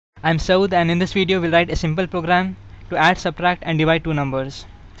I'm Saud, and in this video we'll write a simple program to add, subtract and divide two numbers.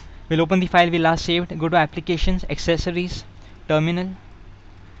 We'll open the file we last saved, go to Applications, Accessories, Terminal,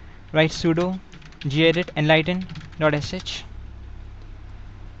 write sudo gedit enlighten.sh.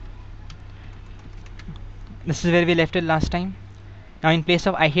 This is where we left it last time. Now in place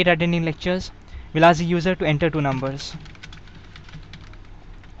of I hate attending lectures, we'll ask the user to enter two numbers.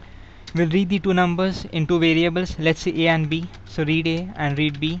 We'll read the two numbers in two variables, let's say a and b. So read a and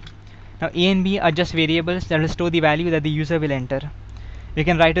read b. Now a and b are just variables that will store the value that the user will enter. We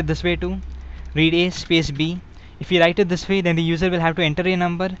can write it this way too, read a space b. If we write it this way, then the user will have to enter a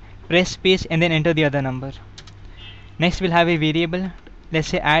number, press space and then enter the other number. Next we'll have a variable, let's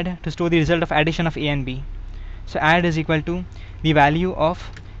say add, to store the result of addition of a and b. So add is equal to the value of,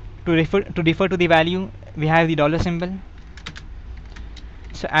 to refer to the value, we have the dollar symbol.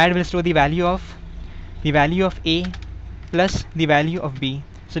 So add will store the value of a plus the value of b.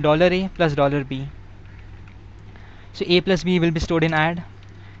 So $a plus $b. So a plus b will be stored in add.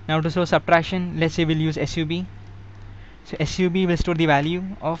 Now to show subtraction, let's say we'll use sub. So sub will store the value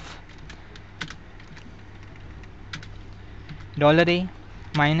of $a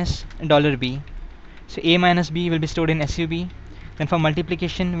minus $b. So a minus b will be stored in sub. Then for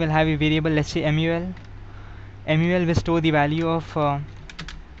multiplication, we'll have a variable, let's say mul. Mul will store the value of $a.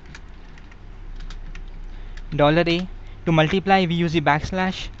 To multiply, we use the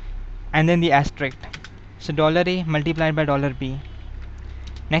backslash and then the asterisk. So $a multiplied by $b.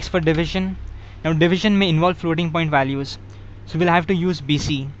 Next for division. Now division may involve floating point values, so we'll have to use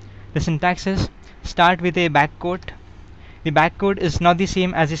BC. The syntax is start with a back quote. The back quote is not the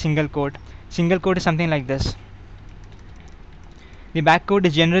same as a single quote. Single quote is something like this. The back quote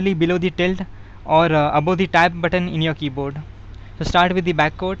is generally below the tilde or above the tab button in your keyboard. So start with the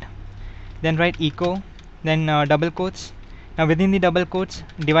back quote, then write echo, then double quotes. Now within the double quotes,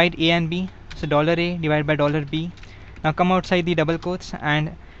 divide a and b. So $a divided by $b. Now come outside the double quotes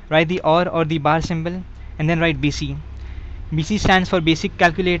and write the or the bar symbol and then write BC. BC stands for basic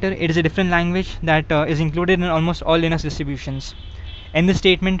calculator. It is a different language that is included in almost all Linux distributions. End the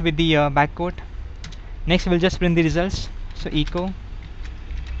statement with the back quote. Next we'll just print the results. So echo,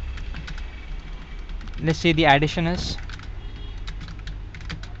 let's say the addition is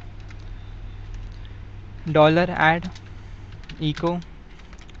 $add, echo,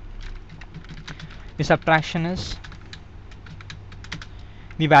 the subtraction is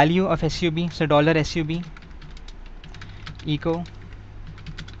the value of sub, so $sub, echo,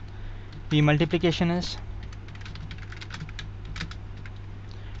 the multiplication is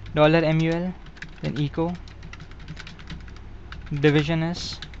 $mul, then echo, division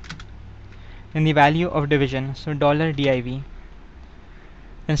is, then the value of division, so $div.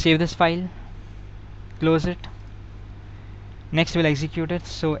 Then save this file, close it. Next we'll execute it.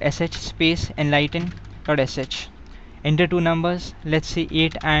 So sh space enlighten.sh. Enter two numbers, let's say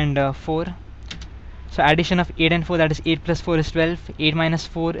 8 and 4. So addition of 8 and 4, that is 8 plus 4 is 12, 8 minus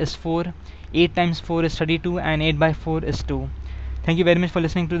 4 is 4, 8 times 4 is 32 and 8 by 4 is 2. Thank you very much for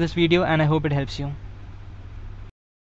listening to this video and I hope it helps you.